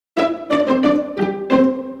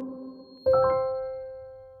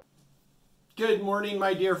Good morning,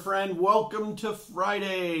 my dear friend. Welcome to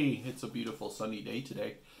Friday. It's a beautiful sunny day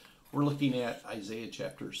today. We're looking at Isaiah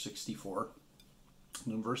chapter 64.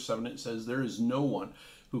 And in verse 7 it says, "There is no one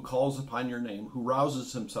who calls upon your name, who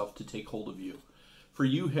rouses himself to take hold of you. For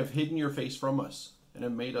you have hidden your face from us, and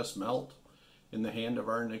have made us melt in the hand of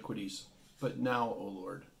our iniquities. But now, O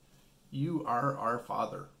Lord, you are our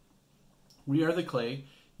Father. We are the clay,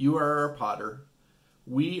 you are our potter.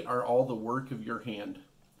 We are all the work of your hand.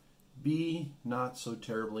 Be not so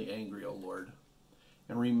terribly angry, O Lord,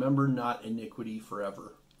 and remember not iniquity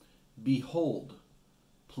forever. Behold,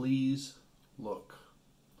 please look."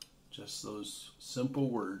 Just those simple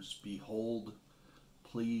words, behold,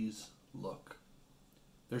 please look.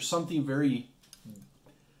 There's something very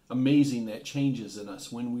amazing that changes in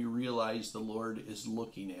us when we realize the Lord is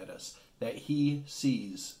looking at us, that He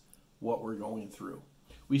sees what we're going through.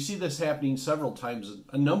 We see this happening several times,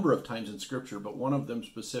 a number of times in Scripture, but one of them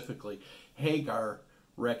specifically, Hagar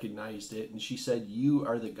recognized it, and she said, "You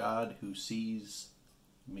are the God who sees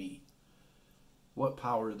me." What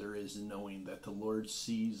power there is in knowing that the Lord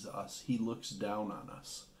sees us. He looks down on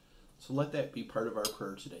us. So let that be part of our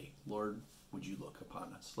prayer today. Lord, would you look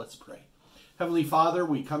upon us? Let's pray. Heavenly Father,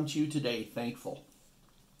 we come to you today thankful.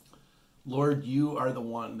 Lord, you are the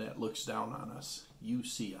one that looks down on us. You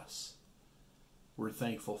see us. We're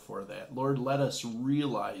thankful for that. Lord, let us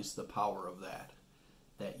realize the power of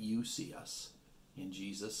that you see us. In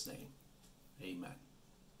Jesus' name, amen.